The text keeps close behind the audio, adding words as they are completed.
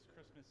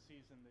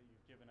season that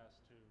you've given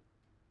us to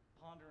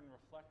ponder and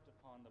reflect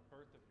upon the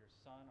birth of your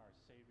Son, our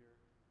Savior,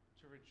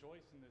 to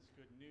rejoice in this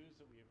good news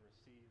that we have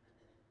received,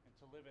 and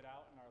to live it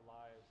out in our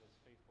lives as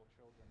faithful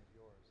children of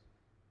yours.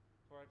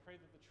 Lord, I pray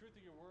that the truth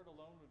of your word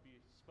alone would be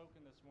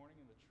spoken this morning,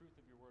 and the truth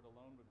of your word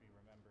alone would be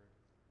remembered.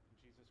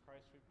 In Jesus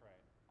Christ we pray.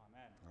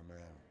 Amen.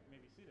 Amen. You may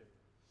be seated.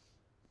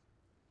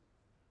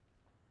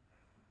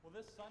 Well,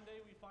 this Sunday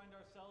we find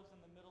ourselves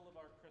in the middle of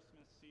our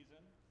Christmas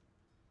season.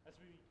 As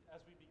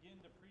we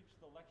begin to preach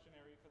the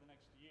lectionary for the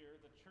next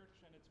year, the church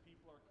and its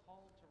people are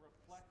called to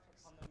reflect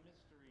upon the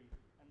mystery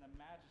and the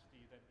majesty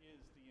that is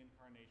the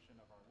incarnation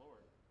of our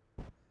Lord.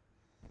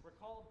 We're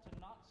called to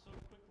not so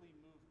quickly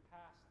move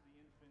past the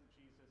infant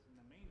Jesus in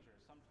the manger.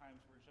 Sometimes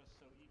we're just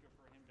so eager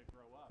for him to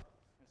grow up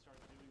and start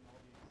doing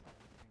all the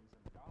exciting things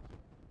in the gospel.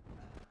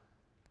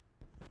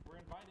 We're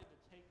invited to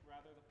take,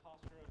 rather, the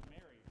posture of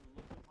Mary, who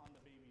looked upon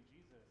the baby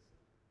Jesus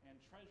and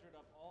treasured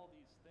up all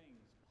these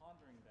things,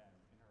 pondering them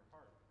in her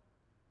heart.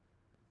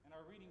 And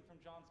our reading from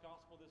John's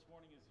Gospel this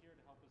morning is here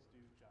to help us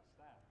do just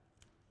that.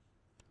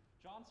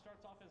 John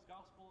starts off his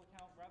Gospel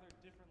account rather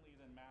differently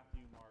than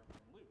Matthew, Mark, and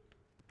Luke.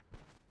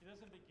 He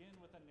doesn't begin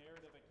with a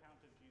narrative account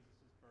of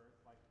Jesus' birth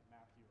like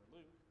Matthew or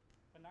Luke,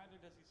 but neither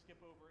does he skip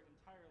over it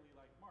entirely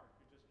like Mark,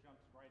 who just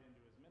jumps right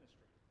into his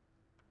ministry.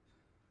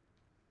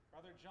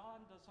 Rather,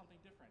 John does something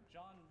different.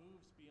 John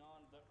moves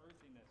beyond the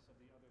earthiness of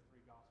the other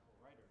three Gospel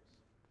writers.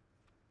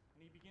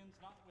 And he begins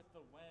not with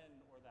the when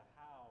or the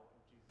how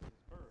of Jesus'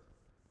 birth,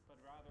 but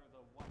rather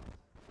the what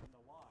and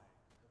the why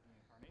of the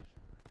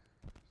incarnation.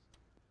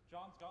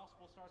 John's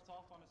Gospel starts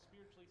off on a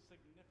spiritually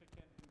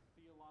significant and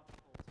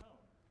theological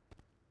tone,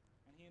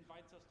 and he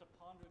invites us to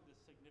ponder the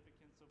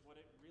significance of what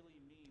it really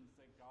means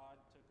that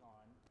God took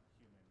on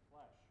human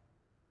flesh.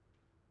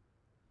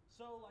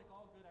 So, like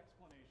all good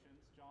explanations,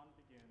 John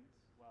begins,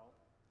 well,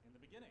 in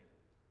the beginning.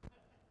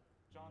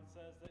 John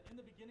says that in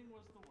the beginning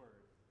was the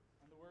Word,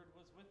 and the Word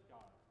was with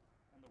God,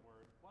 and the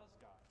Word was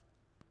God.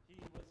 He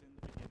was in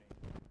the beginning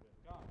with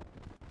God.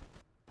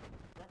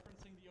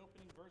 Referencing the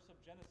opening verse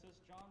of Genesis,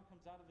 John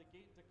comes out of the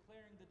gate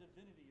declaring the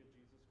divinity of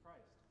Jesus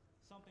Christ,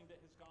 something that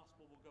his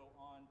gospel will go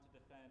on to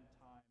defend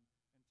time and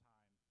time and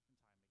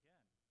time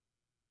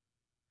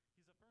again.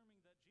 He's affirming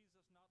that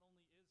Jesus not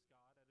only is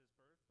God at his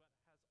birth, but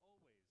has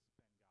always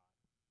been God.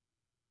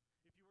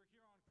 If you were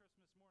here on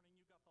Christmas morning,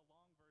 you got the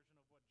long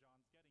version of what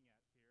John's getting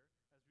at here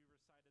as we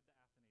recited the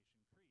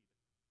Athanasian Creed.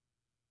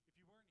 If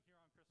you weren't here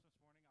on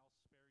Christmas morning, I'll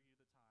spare you the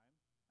time,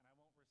 and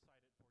I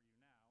won't recite it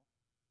for you now,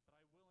 but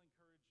I will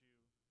encourage you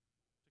to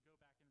go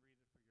back and read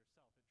it for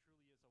yourself. It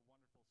truly is a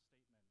wonderful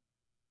statement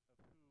of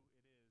who it is,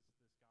 this God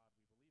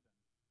we believe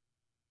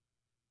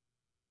in.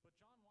 But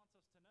John wants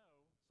us to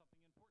know something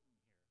important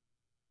here.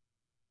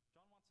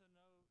 John wants us to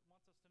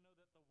know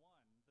that the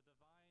one, the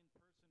divine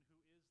person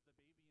who is the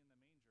baby in the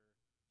manger,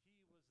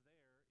 he was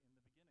there in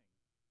the beginning.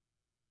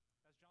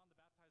 As John the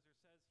Baptizer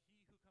says, he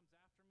who comes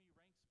after me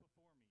ranks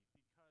before me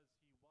because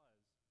he was before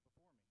me.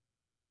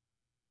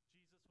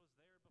 Jesus was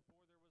there before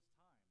there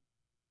was time.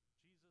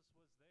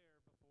 Jesus was there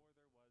before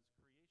there was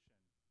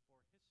creation or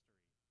history.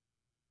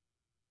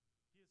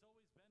 He has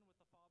always been with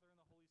the Father and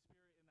the Holy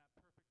Spirit in that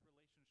perfect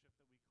relationship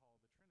that we call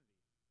the Trinity.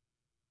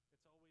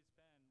 It's always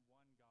been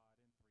one God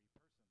in three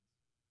persons.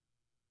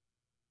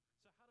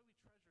 So how do we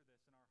treasure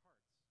this in our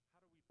hearts?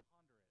 How do we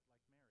ponder it like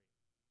Mary?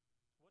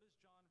 What is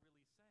John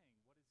really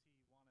saying? What does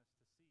he want us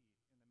to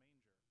see in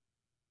the manger?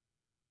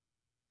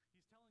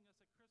 He's telling us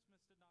that Christmas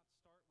did not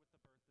start with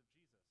the birth of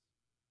Jesus.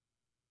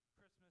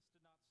 Christmas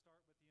did not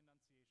start with the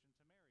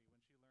Annunciation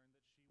to Mary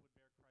when she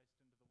learned that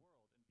she would bear Christ into the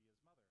world and be his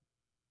mother.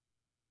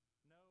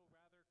 No,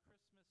 rather,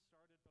 Christmas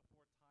started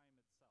before time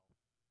itself.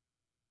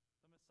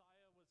 The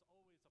Messiah was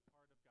always a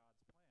part of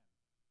God's plan.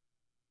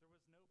 There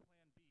was no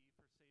plan B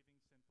for saving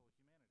sinful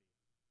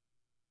humanity.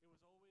 It was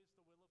always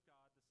the will of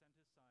God to send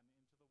his Son into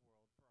the world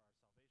for our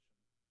salvation.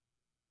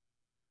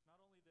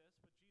 Not only this,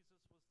 but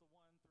Jesus was the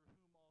one through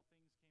whom all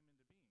things came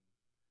into being.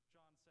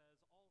 John says,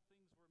 all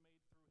things were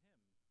made through him,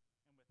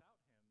 and without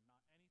him not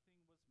anything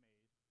was made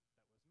that was made.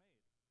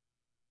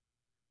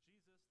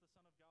 Jesus, the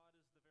Son of God,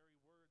 is the very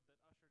word that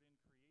ushered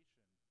in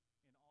creation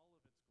in all of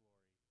its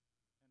glory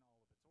and all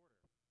of its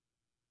order.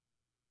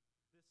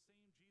 This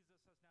same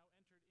Jesus has now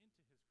entered into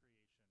his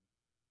creation,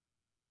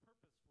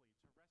 purposefully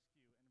to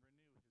rescue and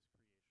renew his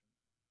creation.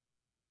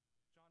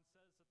 John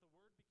says that the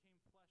Word became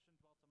flesh and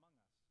dwelt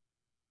among us.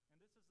 And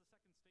this is the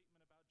second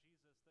statement about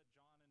Jesus that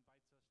John invites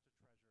us to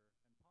treasure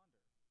and ponder.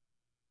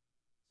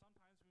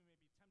 Sometimes we may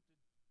be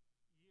tempted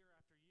year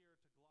after year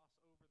to gloss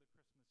over the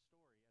Christmas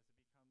story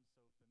as it becomes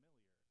so familiar.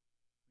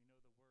 We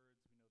know the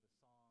words, we know the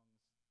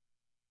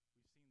songs,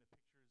 we've seen the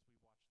pictures,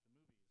 we've watched the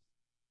movies.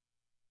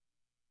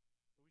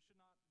 But we should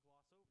not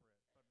gloss over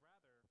it, but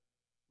rather we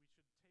should take a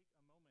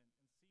moment and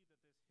see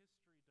that this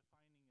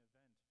history-defining event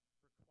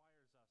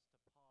requires us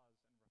to pause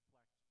and reflect on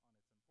its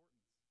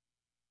importance,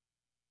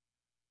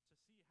 to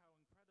see how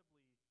incredibly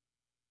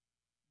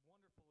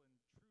wonderful and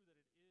true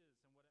that it is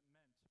and what it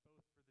meant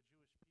both for the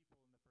Jewish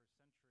people in the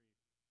first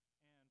century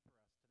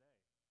and for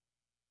us today.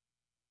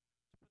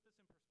 To put this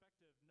in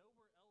perspective, nowhere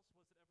else was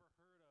it ever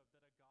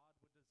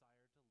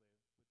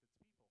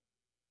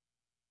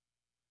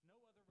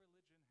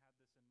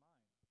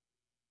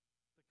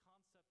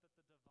that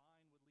the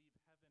divine would leave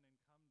heaven and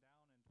come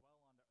down and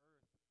dwell onto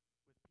earth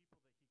with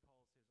people that he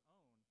calls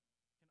his own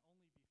can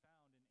only be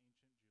found in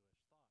ancient Jewish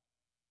thought.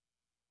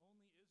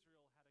 Only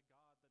Israel had a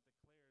God that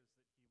declares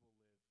that he will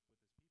live with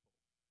his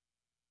people.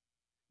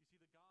 You see,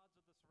 the gods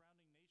of the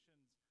surrounding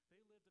nations,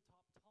 they lived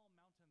atop tall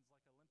mountains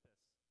like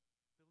Olympus.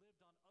 They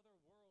lived on other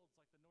worlds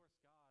like the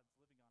Norse gods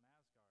living on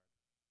Asgard.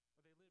 Or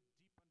they lived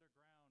deep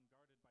underground guarded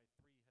by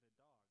three-headed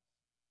dogs.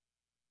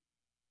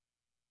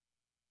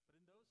 But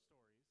in those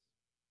stories,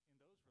 in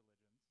those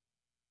religions,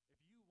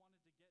 if you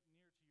wanted to get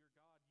near to your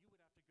God, you would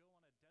have to go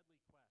on a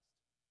deadly quest.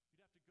 You'd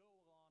have to go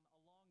on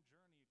a long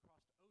journey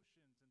across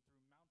oceans and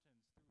through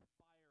mountains, through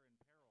fire and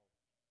peril.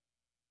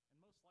 And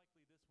most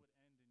likely this would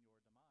end in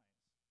your demise.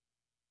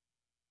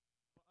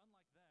 But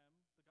unlike them,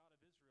 the God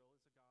of Israel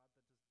is a God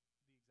that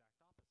does the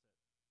exact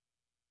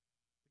opposite.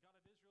 The God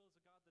of Israel is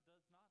a God that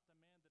does not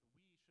demand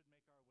that we should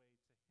make our way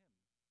to him,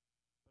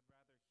 but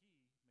rather he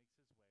makes his way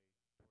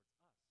towards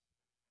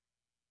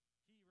us.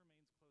 He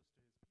remains close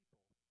to his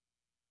people.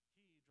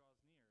 He draws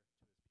near to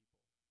his people.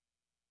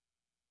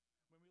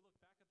 When we look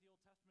back at the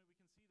Old Testament, we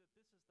can see that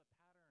this is the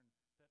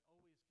pattern that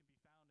always can be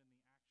found in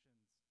the actions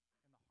in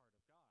the heart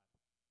of God.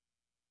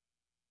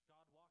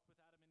 God walked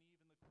with Adam and Eve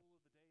in the cool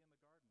of the day in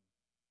the garden.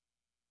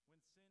 When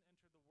sin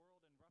entered the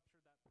world and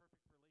ruptured that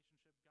perfect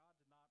relationship, God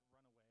did not run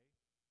away.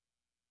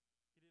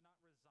 He did not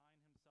resign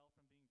himself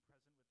from being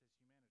present with his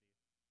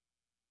humanity.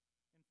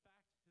 In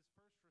fact, his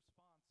first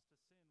response to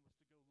sin was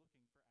to go looking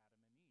for Adam and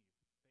Eve.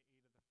 They ate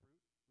of the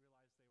fruit, realized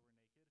they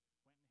were naked,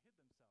 went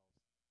and hid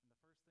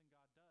themselves. And the first thing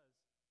God does,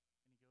 and he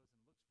goes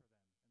and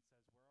looks for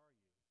them and says, "Where are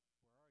you?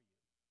 Where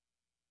are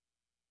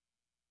you?"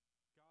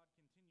 God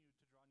continued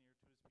to draw near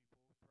to his people throughout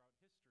history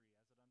as it unfolded.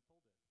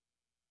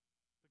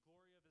 The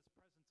glory of his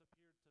presence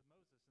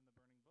appeared to Moses in the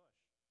burning bush.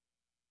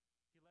 He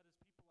led his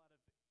people out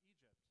of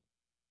Egypt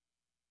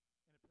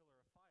in a pillar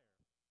of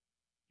fire.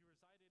 He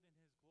resided in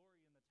his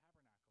glory in the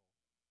tabernacle,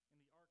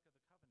 in the Ark of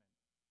the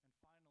Covenant, and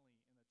finally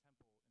in the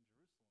temple in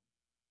Jerusalem.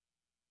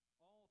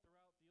 All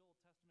throughout the Old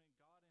Testament,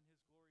 God in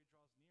his glory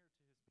draws near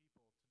to his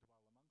people to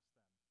dwell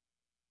amongst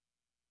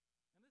them.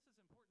 And this is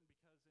important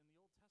because in the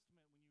Old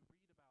Testament, when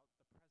you read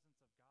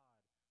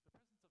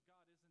about the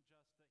presence of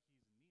God isn't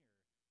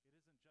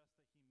just that he's near. It isn't just that he makes himself known. For the presence of God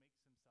to be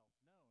near you, that was salvation itself.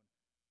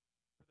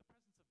 It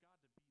was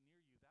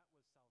seen as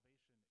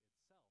salvation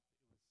itself.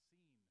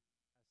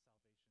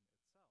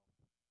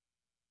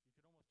 You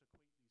could almost equate these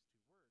two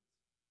words.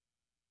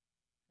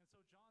 And so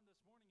John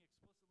this morning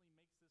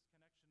explicitly makes this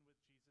connection with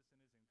Jesus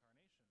in his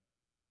incarnation.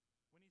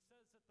 When he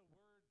says that the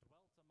Word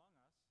dwelt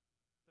among us,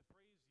 the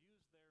phrase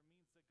used there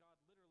means that God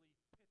literally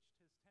pitched his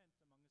tent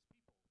among his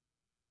people.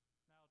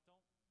 Now,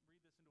 don't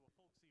read this into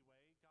a folksy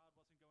way. God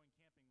wasn't going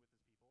camping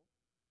with his people.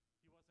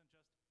 He wasn't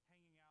just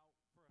hanging out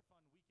for a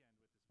fun weekend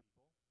with his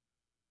people.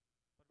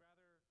 But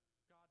rather,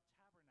 God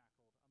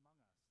tabernacled among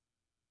us.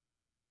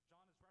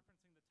 John is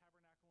referencing the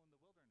tabernacle in the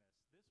wilderness.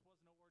 This was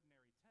no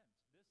ordinary tent.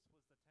 This was the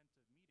tent of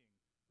meeting,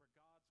 where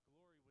God's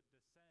glory would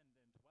descend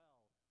and dwell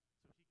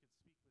so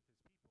he could speak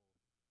with his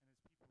people, and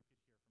his people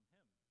could hear from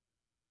him.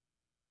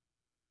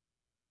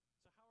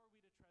 So how are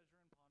we to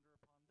treasure and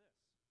ponder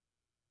upon this?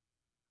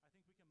 I think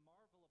we can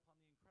marvel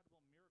upon the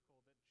incredible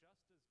miracle that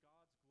just as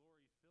God's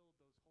glory filled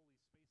those holy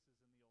spaces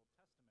in the Old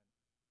Testament,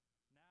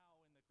 now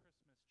in the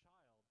Christmas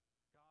child,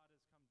 God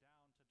has come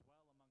down to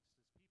dwell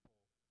amongst his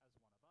people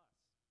as one of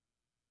us.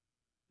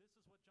 This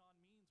is what John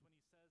means when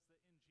he says that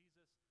in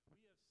Jesus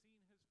we have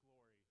seen his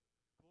glory,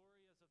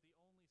 glory as of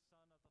the only Son of the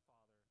Father,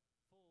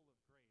 full of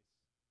grace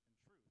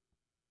and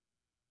truth.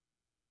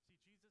 See,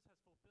 Jesus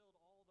has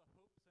fulfilled all the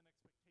hopes and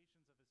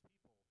expectations of his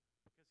people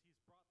because he's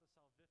brought the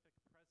salvific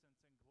presence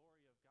and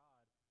glory of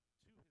God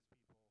to his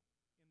people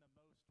in the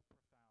most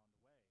profound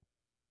way.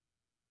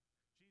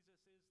 Jesus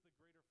is the greater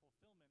fulfillment of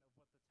what the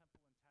temple and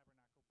tabernacle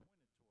pointed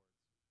towards.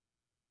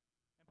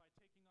 And by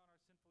taking on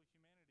our sinful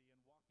humanity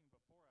and walking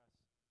before us,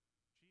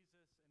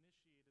 Jesus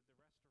initiated the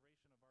restoration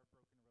of our broken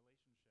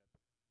relationship,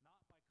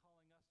 not by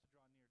calling us to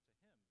draw near to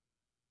him,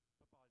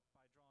 but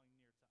by drawing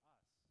near to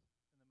us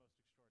in the most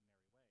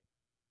extraordinary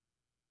way.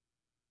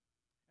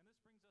 And this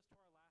brings us to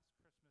our last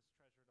Christmas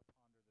treasure to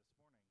ponder this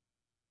morning.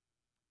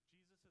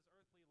 Jesus'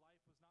 earthly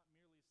life was not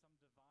merely some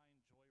divine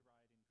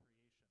joyride in creation.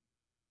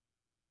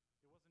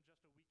 It wasn't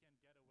just a weekend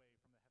getaway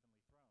from the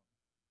heavenly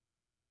throne.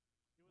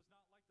 It was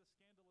not like the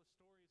scandalous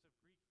stories of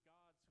Greek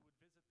gods who would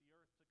visit the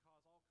earth to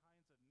cause all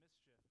kinds of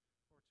mischief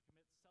or to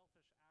commit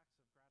selfish acts of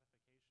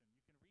gratification.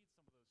 You can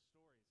read some of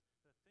those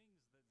stories. The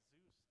things that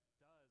Zeus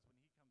does when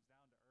he comes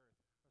down to earth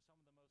are some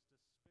of the most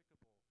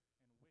despicable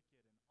and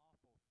wicked and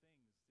awful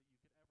things that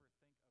you could ever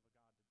think of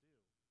a god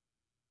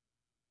to do.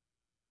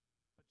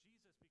 But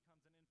Jesus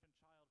becomes an infant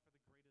child for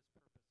the greatest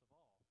purpose of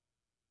all.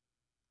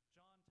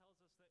 John tells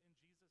us that in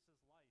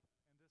Jesus' life,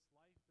 and this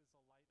life is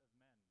the light of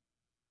men,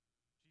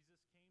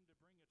 Jesus came to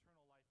bring eternal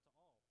life to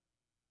all.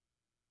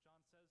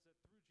 John says that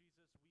through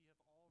Jesus we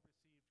have all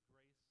received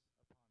grace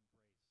upon grace,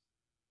 or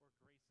grace instead of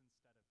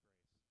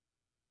grace.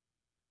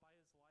 By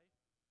his life,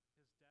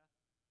 his death,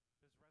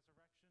 his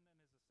resurrection,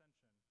 and his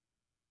ascension,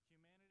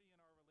 humanity and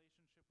our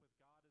relationship with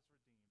God is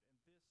redeemed,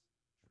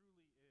 and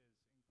this truly is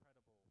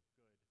incredible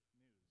good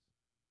news.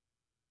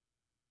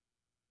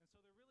 And so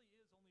there really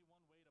is only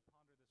one way to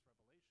ponder this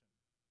revelation.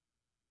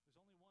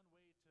 There's only one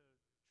way to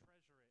treasure it in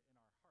our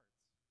hearts,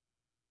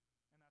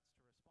 and that's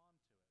to respond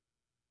to it.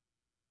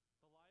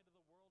 The light of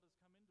the world has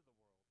come into the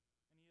world,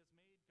 and he has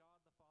made God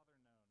the Father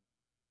known.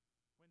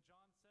 When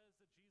John says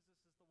that Jesus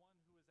is the one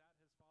who is at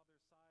his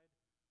Father's side,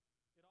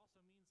 it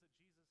also means that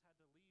Jesus had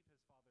to leave his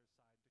Father's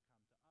side to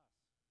come to us.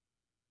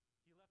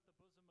 He left the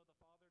bosom of the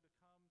Father to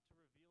come to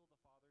reveal the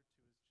Father to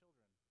his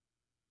children.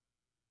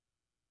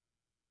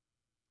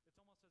 It's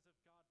almost as if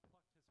God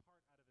plucked his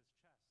heart out of his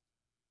chest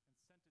and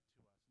sent it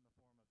to us in the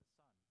form of the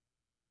Son.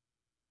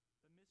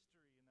 The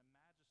mystery and the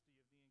majesty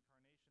of the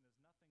incarnation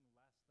is nothing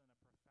less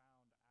than a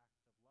profound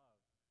act of love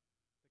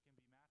that can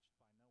be matched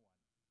by no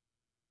one.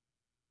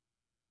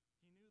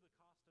 He knew the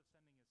cost of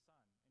sending his Son,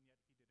 and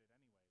yet he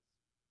did it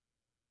anyways.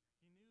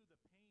 He knew the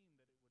pain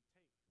that it would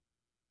take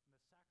and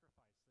the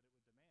sacrifice that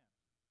it would demand,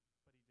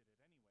 but he did it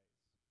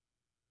anyways.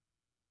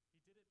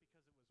 He did it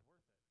because it was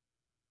worth it.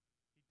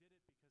 He did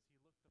it because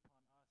he looked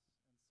upon us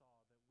and saw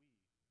that we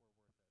were worth it.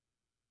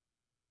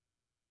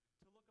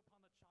 To look upon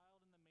the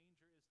child in the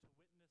manger is to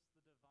witness the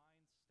divine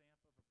stamp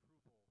of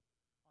approval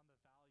on the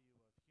value of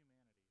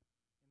humanity in the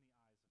eyes of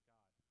God.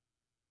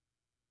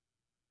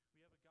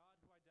 We have a God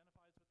who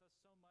identifies with us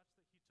so much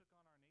that he took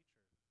on our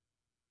nature.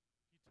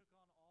 He took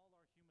on all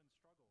our human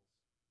struggles.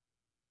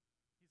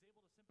 He's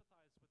able to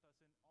sympathize with us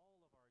in all of our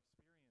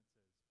experiences,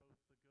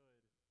 both the good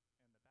and the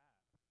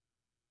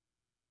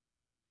bad.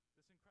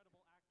 This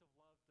incredible act of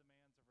love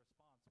demands a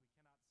response.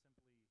 We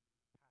cannot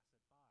simply pass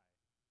it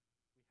by. We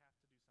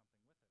have to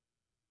do something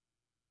with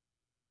it.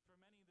 For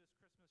many, this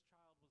Christmas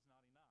child was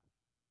not enough.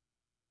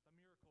 The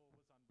miracle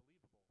was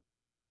unbelievable.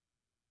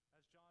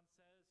 As John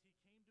says, he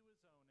came to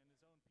his own, and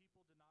his own people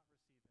did not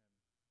receive him.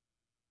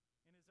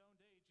 In his own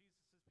day,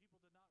 Jesus' people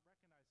did not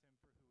recognize him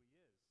for who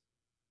he is.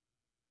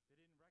 They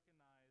didn't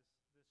recognize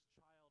this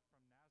child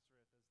from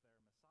Nazareth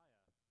as their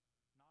Messiah,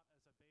 not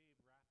as a babe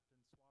wrapped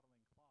in swaddling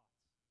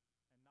cloths,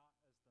 and not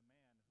as the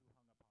man who hung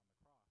upon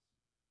the cross.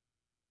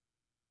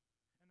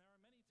 And there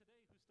are many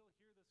today who still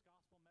hear this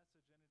gospel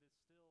message, and it is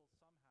still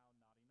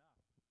somehow not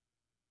enough.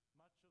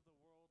 Much of the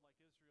world, like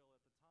Israel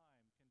at the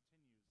time,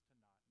 continues to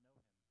not know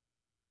him.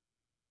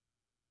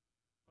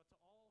 But to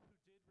all who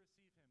did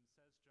receive him,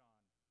 says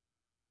John,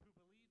 who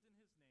believed in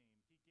his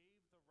name, he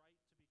gave the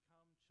right to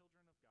become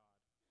children of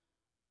God.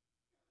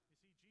 You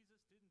see,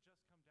 Jesus didn't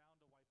just come down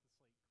to wipe the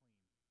slate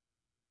clean.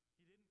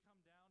 He didn't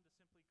come down to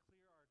simply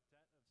clear our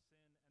debt of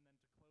sin and then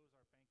to close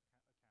our bank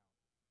account.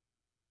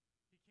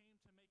 He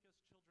came to make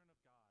us children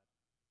of God.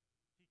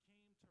 He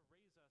came to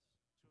raise us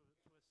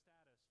to a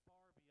status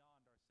far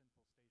beyond our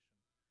sinful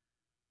station.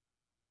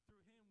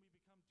 Through him, we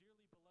become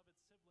dearly beloved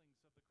siblings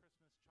of the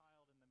Christmas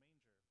child in the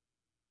manger.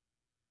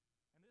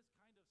 And this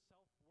kind of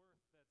self-worth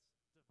that's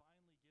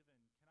divinely given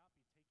cannot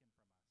be taken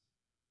from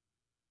us.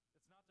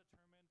 It's not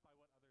determined by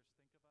what others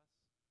think of us.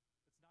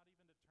 It's not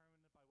even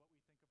determined by what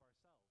we think of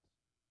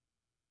ourselves.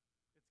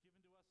 It's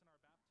given to us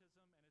in our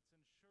baptism,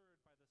 and it's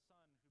ensured by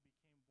the Son who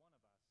became one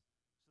of us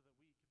so that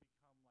we could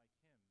become like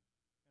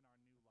him in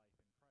our new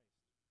life in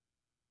Christ.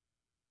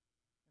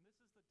 And this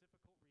is the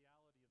difficult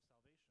reality of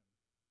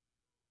salvation.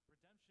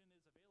 Redemption is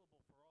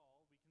available for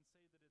all. We can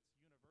say that it's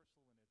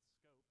universal in its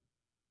scope,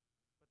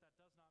 but that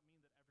does not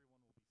mean that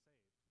everyone will be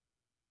saved.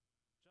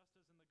 Just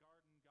as in the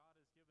garden, God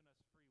has given us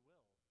free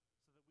will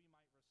so that we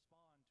might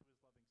respond to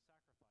his loving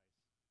sacrifice,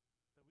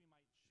 that we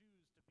might choose to be in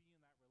that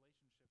relationship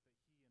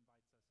that he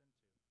invites us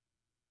into.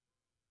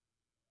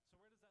 So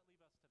where does that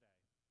leave us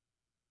today?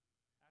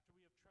 After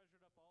we have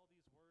treasured up all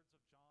these words of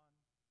John,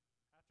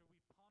 after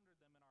we've pondered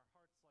them in our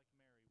hearts like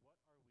Mary, what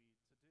are we to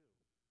do?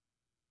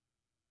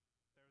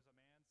 There was a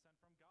man sent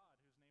from God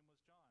whose name was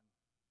John.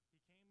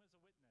 He came as a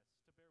witness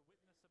to bear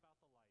witness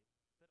about the light,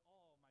 that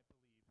all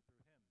might believe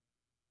through him.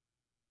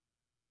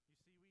 You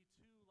see, we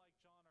too, like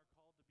John, are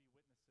called to be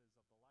witnesses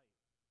of the light.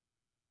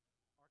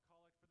 Our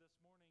collect for this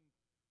morning,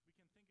 we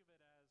can think of it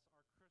as our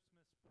Christmas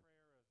prayer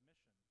of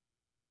mission.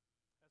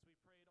 As we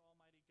prayed,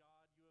 Almighty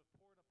God, you have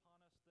poured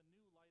upon us the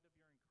new light of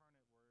your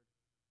incarnate word.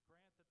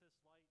 Grant that this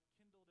light,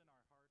 kindled in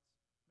our hearts,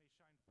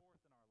 may shine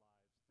forth in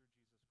our lives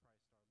through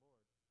Jesus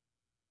Christ our Lord.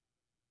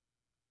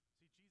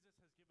 See, Jesus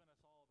has given us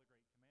all the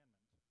great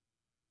commandment,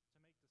 to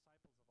make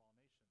disciples of all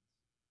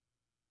nations.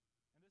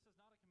 And this is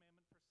not a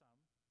commandment for some.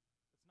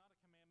 It's not a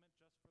commandment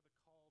just for the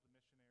called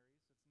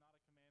missionaries. It's not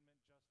a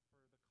commandment just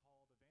for the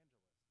called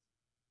evangelists.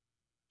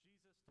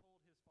 Jesus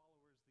told his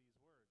followers these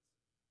words,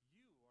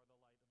 "You are the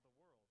light of the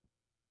world.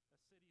 A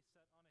city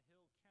set on a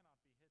hill cannot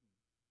be hidden,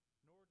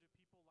 nor do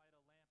people light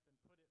a lamp and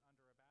put it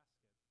under a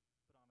basket, but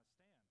on a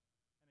stand,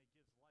 and it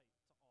gives light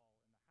to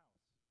all in the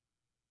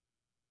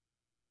house."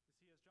 You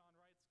see, as John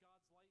writes,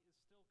 God's light is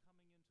still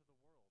coming into the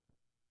world.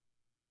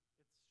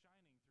 It's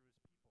shining through his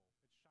people.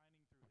 It's shining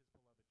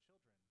through his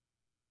beloved children,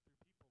 through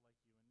people like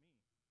you and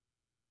me.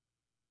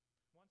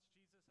 Once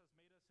Jesus has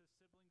made us his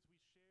siblings, we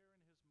share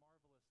in his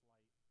marvelous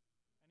light,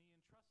 and he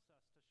entrusts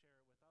us to share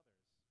it with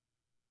others.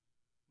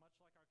 Much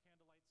like our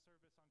candlelight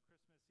service on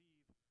Christmas Eve,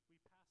 we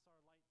pass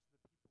our light to the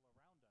people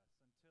around us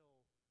until,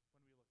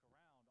 when we look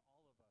around,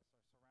 all of us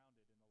are surrounded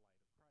in the light of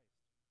Christ.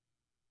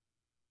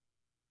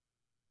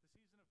 The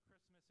season of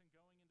Christmas and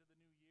going into the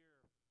new year,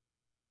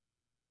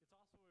 it's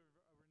also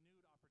a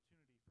renewed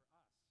opportunity for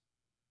us,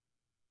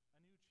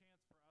 a new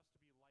chance for us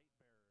to be light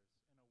bearers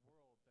in a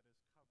world that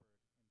is covered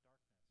in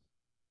darkness.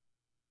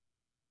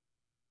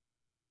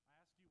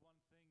 I ask you one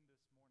thing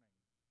this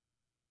morning,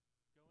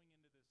 going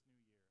into this new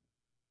year.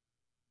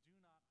 Do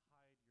not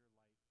hide your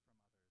light from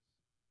others.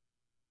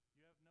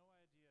 You have no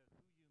idea who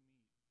you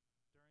meet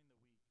during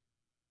the week,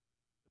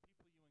 the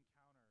people you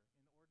encounter in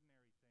ordinary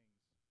things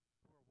who are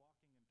walking in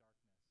darkness.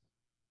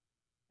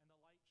 And the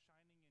light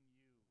shining in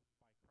you by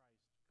Christ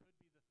could be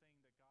the thing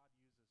that God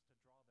uses to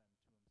draw them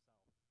to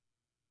himself.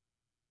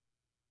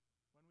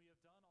 When we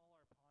have done all